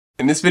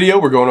In this video,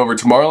 we're going over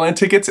Tomorrowland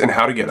tickets and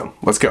how to get them.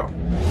 Let's go.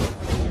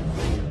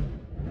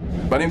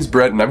 My name's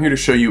Brett and I'm here to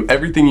show you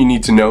everything you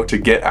need to know to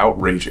get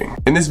out raging.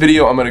 In this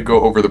video, I'm going to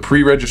go over the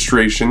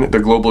pre-registration,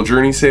 the global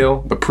journey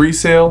sale, the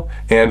pre-sale,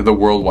 and the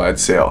worldwide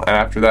sale. And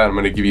after that, I'm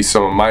going to give you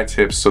some of my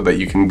tips so that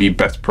you can be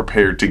best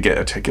prepared to get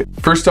a ticket.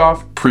 First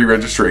off,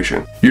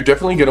 pre-registration. You're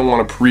definitely going to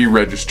want to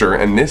pre-register,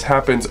 and this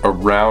happens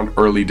around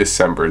early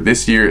December.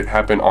 This year, it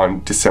happened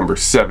on December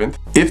 7th.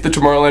 If the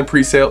Tomorrowland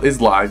pre-sale is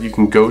live, you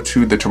can go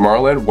to the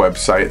Tomorrowland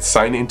website,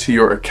 sign into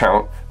your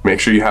account, make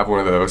sure you have one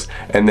of those,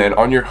 and then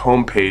on your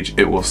home page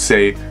it will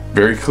say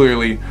very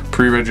clearly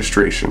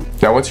pre-registration.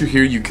 Now once you're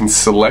here, you can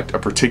select a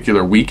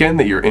particular weekend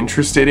that you're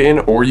interested in,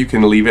 or you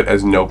can leave it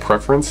as no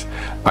preference.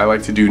 I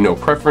like to do no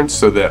preference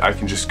so that I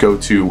can just go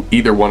to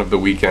either one of the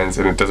weekends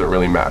and it doesn't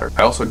really matter.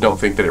 I also don't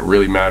think that it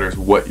really matters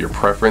what your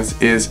preference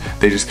is.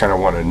 They just kind of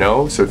want to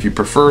know. So if you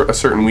prefer a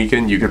certain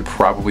weekend, you could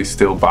probably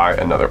still buy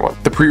another one.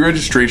 The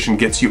pre-registration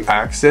gets you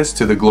access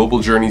to the global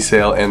journey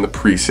sale and the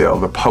pre-sale.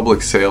 The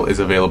public sale is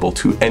available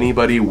to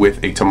anybody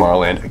with a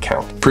Tomorrowland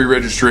account.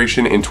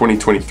 Pre-registration in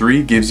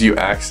 2023 gives you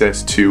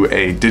access to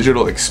a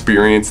digital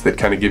experience that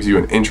kind of gives you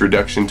an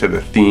introduction to the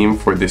theme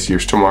for this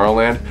year's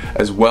Tomorrowland,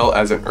 as well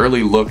as an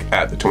early look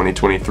at the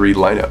 2023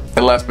 lineup.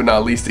 And last but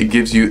not least, it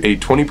gives you a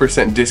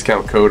 20%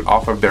 discount code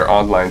off of their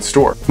online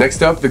store.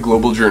 Next up, the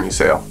global journey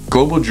sale.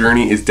 Global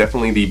journey is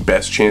definitely the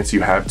best chance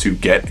you have to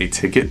get a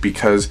ticket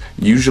because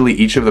usually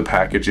each of the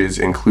packages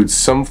includes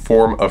some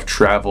form of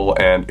travel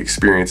and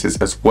experiences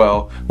as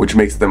well, which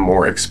makes them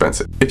more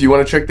expensive. If you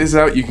want to check this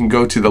out, you can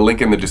go to the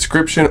link in the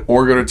description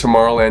or go to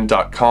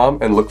tomorrowland.com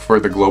and look for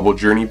the global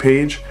journey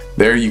page.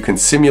 There you can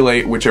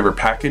simulate whichever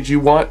package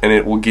you want and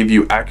it will give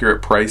you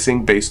accurate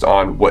pricing based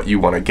on what you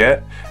want to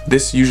get.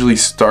 This usually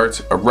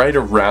starts right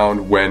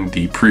around when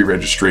the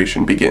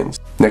pre-registration begins.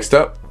 Next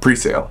up,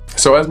 pre-sale.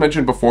 So as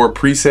mentioned before,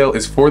 pre-sale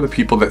is for the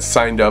people that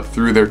signed up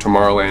through their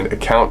Tomorrowland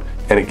account,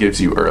 and it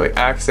gives you early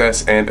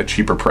access and a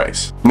cheaper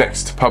price.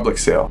 Next, public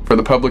sale. For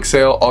the public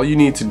sale, all you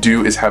need to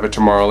do is have a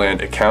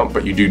Tomorrowland account,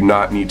 but you do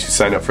not need to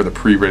sign up for the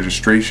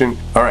pre-registration.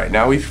 Alright,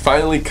 now we've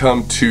finally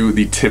come to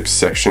the tips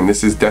section.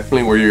 This is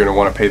definitely where you're going to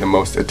want to pay the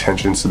most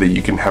attention so that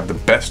you can have the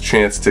best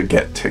chance to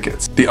get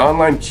tickets. The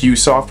online queue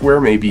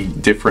software may be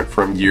different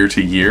from year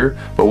to year,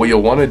 but what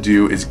you'll want to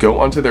do is go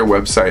onto their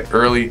website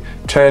early,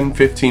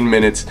 10-15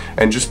 minutes,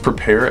 and just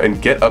prepare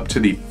and get up to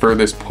the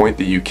furthest point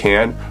that you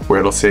can, where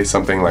it'll say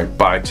something like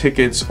buy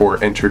tickets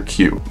or enter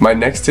queue. My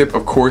next tip,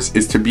 of course,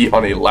 is to be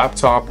on a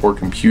laptop or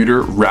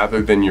computer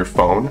rather than your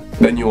phone.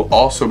 Then you'll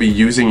also be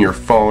using your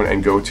phone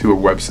and go to a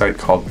website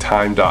called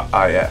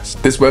time.is.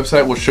 This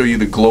website will show you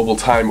the global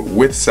time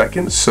with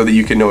seconds so that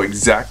you can know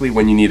exactly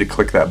when you need to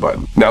click that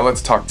button. Now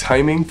let's talk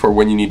timing for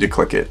when you need to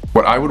click it.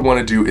 What I would want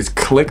to do is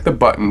click the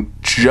button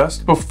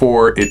just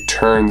before it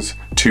turns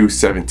to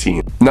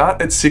 17.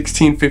 Not at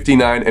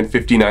 16:59 and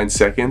 59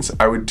 seconds.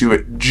 I would do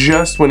it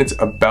just when it's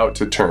about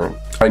to turn.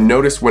 I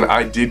noticed when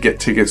I did get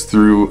tickets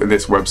through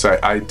this website,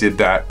 I did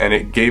that and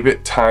it gave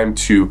it time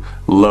to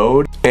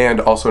load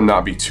and also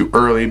not be too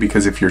early,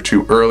 because if you're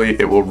too early,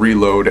 it will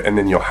reload and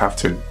then you'll have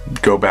to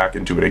go back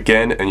and do it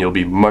again and you'll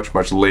be much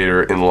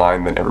later in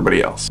line than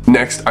everybody else.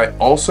 Next, I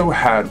also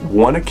had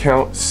one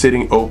account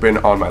sitting open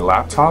on my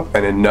laptop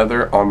and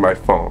another on my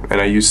phone,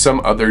 and I used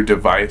some other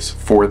device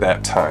for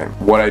that time.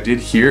 What I did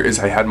here is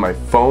I had my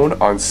phone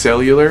on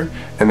cellular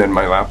and then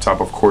my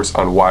laptop, of course,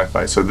 on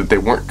Wi-Fi so that they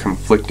weren't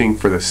conflicting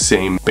for the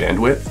same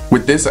bandwidth.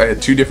 With this, I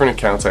had two different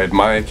accounts. I had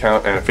my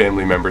account and a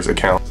family member's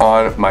account.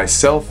 On my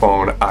cell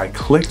phone, I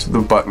clicked the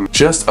button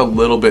just a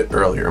little bit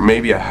earlier,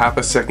 maybe a half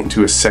a second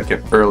to a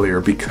second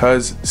earlier,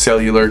 because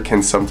cellular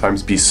can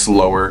sometimes be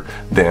slower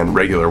than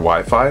regular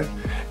Wi-Fi.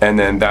 And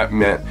then that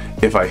meant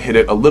if I hit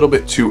it a little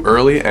bit too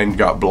early and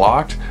got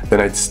blocked, then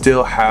I'd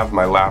still have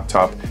my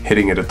laptop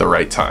hitting it at the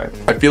right time.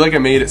 I feel like I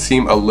made it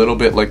seem a little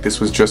bit like this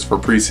was just for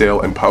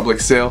pre-sale and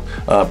public sale,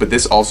 but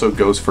this also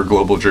goes for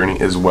global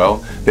journey as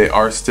well. They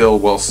are still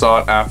well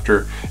sought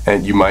after,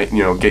 and you might,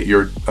 get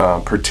your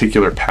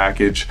particular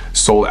package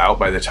sold out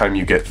by the time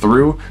you get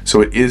through.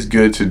 So it is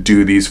good to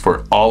do these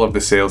for all of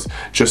the sales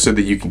just so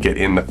that you can get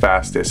in the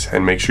fastest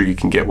and make sure you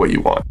can get what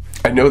you want.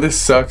 I know this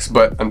sucks,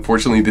 but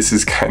unfortunately this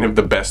is kind of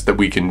the best that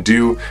we can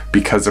do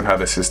because of how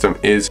the system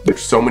is.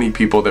 There's so many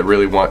people that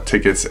really want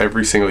tickets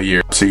every single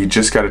year, so you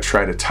just got to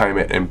try to time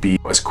it and be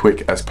as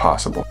quick as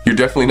possible. You're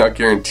definitely not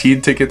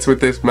guaranteed tickets with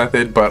this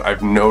method, but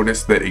I've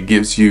noticed that it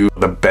gives you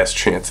the best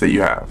chance that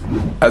you have.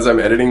 As I'm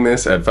editing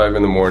this at 5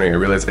 in the morning, I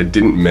realized I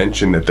didn't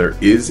mention that there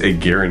is a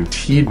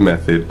guaranteed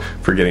method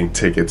for getting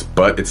tickets,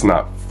 but it's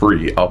not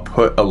free. I'll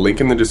put a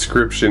link in the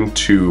description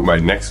to my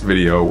next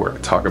video where I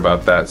talk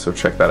about that, so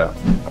check that out.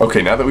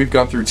 Okay, now that we've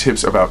gone through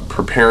tips about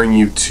preparing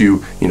you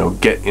to,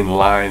 get in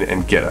line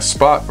and get a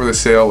spot for the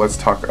sale, let's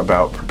talk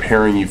about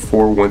preparing you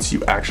for once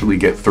you actually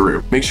get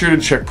through. Make sure to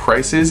check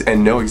prices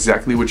and know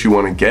exactly what you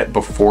want to get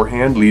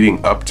beforehand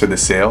leading up to the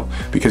sale,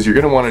 because you're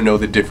going to want to know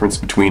the difference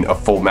between a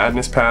full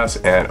Madness Pass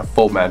and a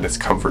full Madness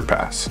Comfort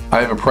Pass.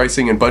 I have a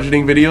pricing and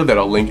budgeting video that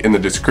I'll link in the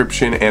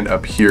description and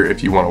up here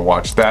if you want to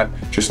watch that.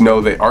 Just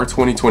know they are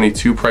 2020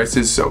 2022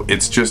 prices, so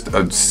it's just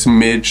a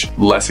smidge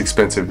less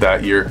expensive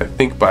that year, I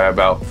think by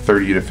about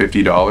 $30 to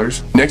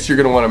 $50. Next, you're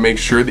gonna wanna make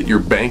sure that your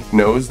bank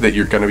knows that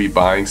you're gonna be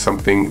buying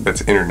something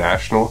that's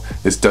international.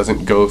 This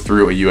doesn't go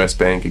through a US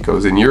bank, it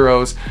goes in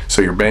euros,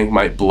 so your bank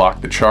might block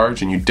the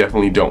charge, and you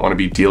definitely don't wanna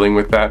be dealing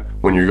with that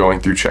when you're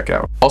going through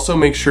checkout. Also,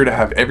 make sure to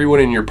have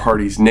everyone in your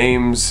party's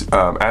names,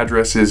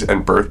 addresses,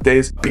 and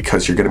birthdays,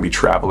 because you're gonna be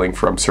traveling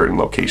from certain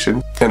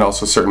locations. And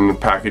also certain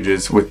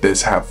packages with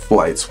this have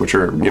flights, which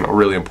are, you know,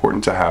 really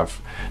important to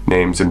have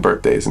names and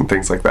birthdays and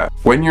things like that.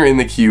 When you're in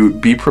the queue,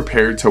 be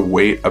prepared to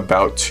wait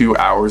about 2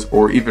 hours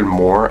or even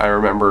more. I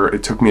remember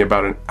it took me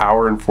about 1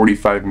 hour and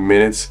 45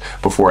 minutes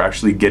before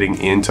actually getting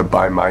in to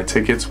buy my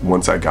tickets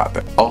once I got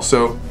them.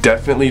 Also,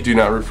 definitely do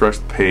not refresh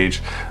the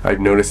page. I've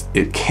noticed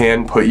it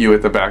can put you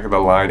at the back of the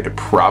line. It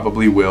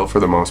probably will for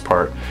the most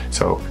part,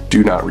 so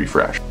do not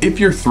refresh. If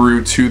you're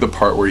through to the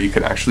part where you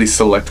can actually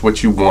select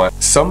what you want,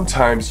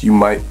 sometimes you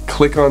might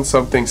click on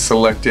something,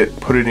 select it,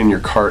 put it in your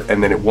cart,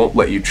 and then it won't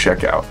let you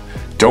check out.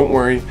 Don't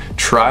worry,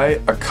 try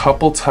a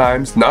couple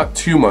times, not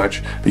too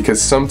much, because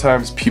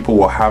sometimes people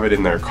will have it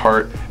in their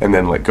cart and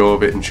then let go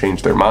of it and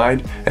change their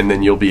mind, and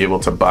then you'll be able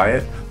to buy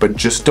it. But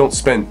just don't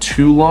spend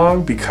too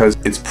long, because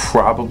it's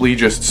probably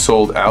just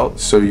sold out.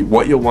 So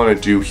what you'll want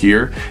to do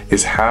here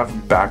is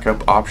have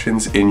backup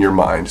options in your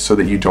mind so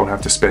that you don't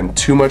have to spend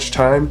too much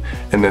time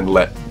and then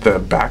let the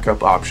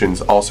backup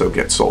options also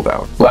get sold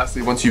out.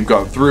 Lastly, once you've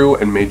gone through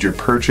and made your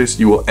purchase,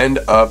 you will end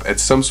up at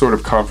some sort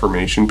of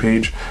confirmation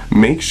page.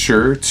 Make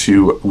sure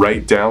to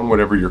write down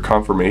whatever your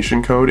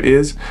confirmation code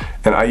is,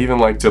 and I even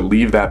like to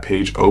leave that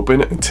page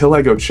open until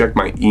I go check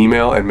my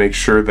email and make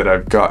sure that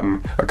I've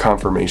gotten a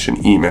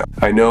confirmation email.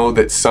 I know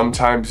that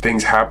sometimes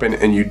things happen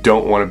and you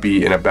don't want to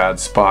be in a bad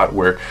spot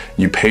where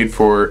you paid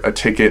for a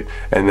ticket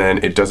and then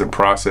it doesn't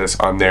process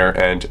on their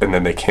end and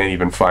then they can't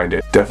even find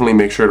it. Definitely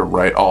make sure to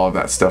write all of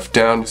that stuff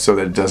down so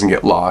that it doesn't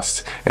get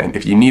lost, and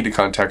if you need to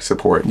contact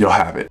support, you'll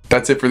have it.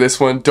 That's it for this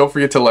one. Don't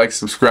forget to like,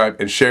 subscribe,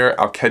 and share.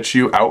 I'll catch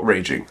you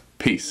outraging.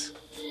 Peace.